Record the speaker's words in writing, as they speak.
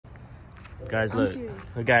Guys, look,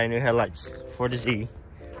 we got new headlights for the Z.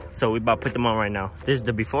 So we about to put them on right now. This is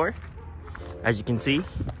the before, as you can see.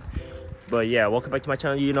 But yeah, welcome back to my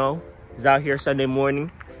channel. You know, it's out here Sunday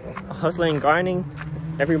morning, hustling and grinding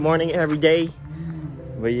every morning, every day.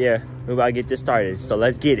 But yeah, we about to get this started. So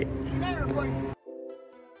let's get it.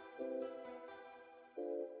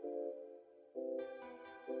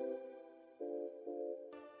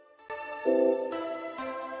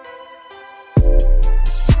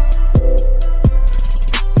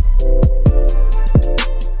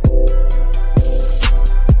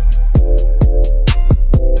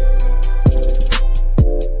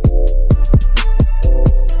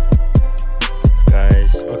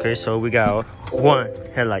 Okay, so we got one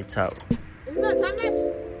headlights out. Isn't that time lapse?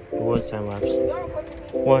 It was time lapse.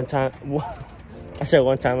 I said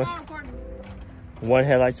one time lapse. One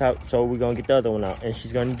headlights out, so we're gonna get the other one out, and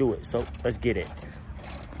she's gonna do it. So let's get it.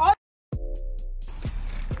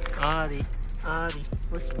 Adi,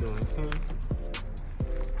 what you doing?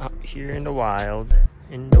 Out here in the wild,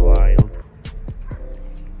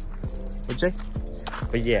 What'd you say?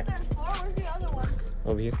 But yeah. Where's the other ones?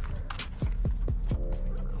 Over here.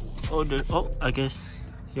 Oh, I guess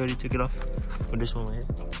he already took it off. With this one right here.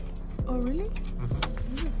 Oh, really?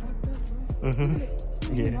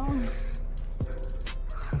 Yeah.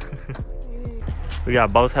 We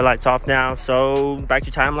got both headlights off now, so back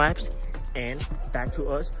to time lapse and back to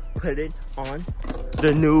us putting on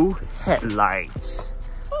the new headlights.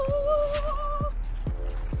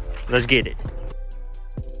 Let's get it.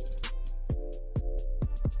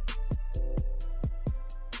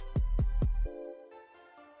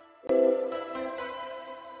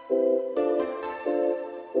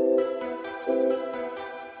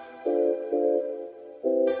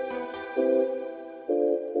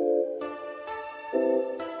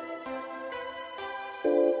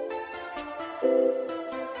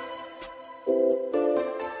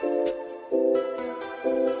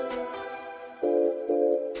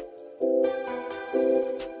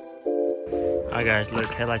 Alright guys, look,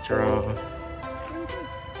 headlights are on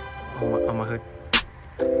my hood.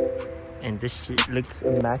 And this shit looks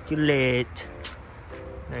immaculate.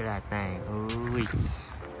 Look at that thing. Ooh-wee.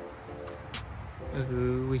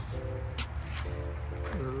 Ooh-wee.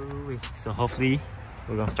 Ooh-wee. So hopefully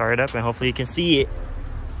we're gonna start it up and hopefully you can see it.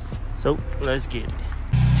 So let's get it.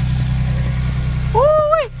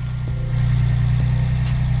 Ooh-wee.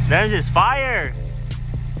 That's just fire.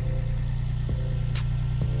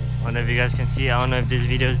 I don't know if you guys can see. I don't know if this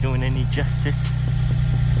video is doing any justice.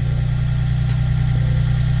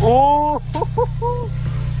 Oh,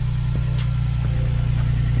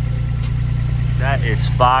 that is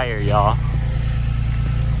fire, y'all.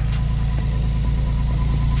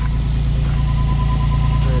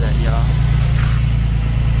 Look at that, y'all.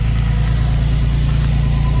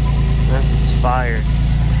 That's just fire.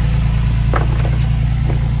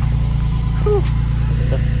 Whew.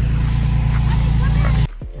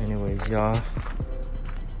 Anyways, y'all,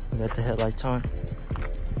 we got the headlights on.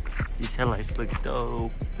 These headlights look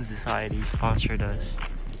dope. Society sponsored us.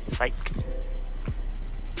 Psych.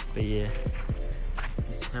 But yeah,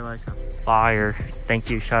 these headlights are fire. Thank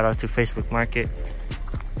you. Shout out to Facebook Market.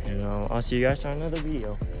 And I'll see you guys on another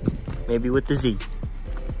video. Maybe with the Z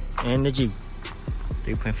and the G.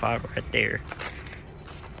 3.5 right there.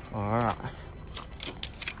 Alright.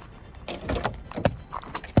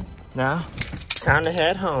 Now, time to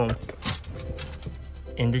head home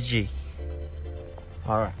in the G.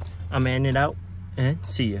 Alright, I'm ending it out and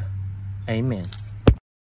see ya. Amen.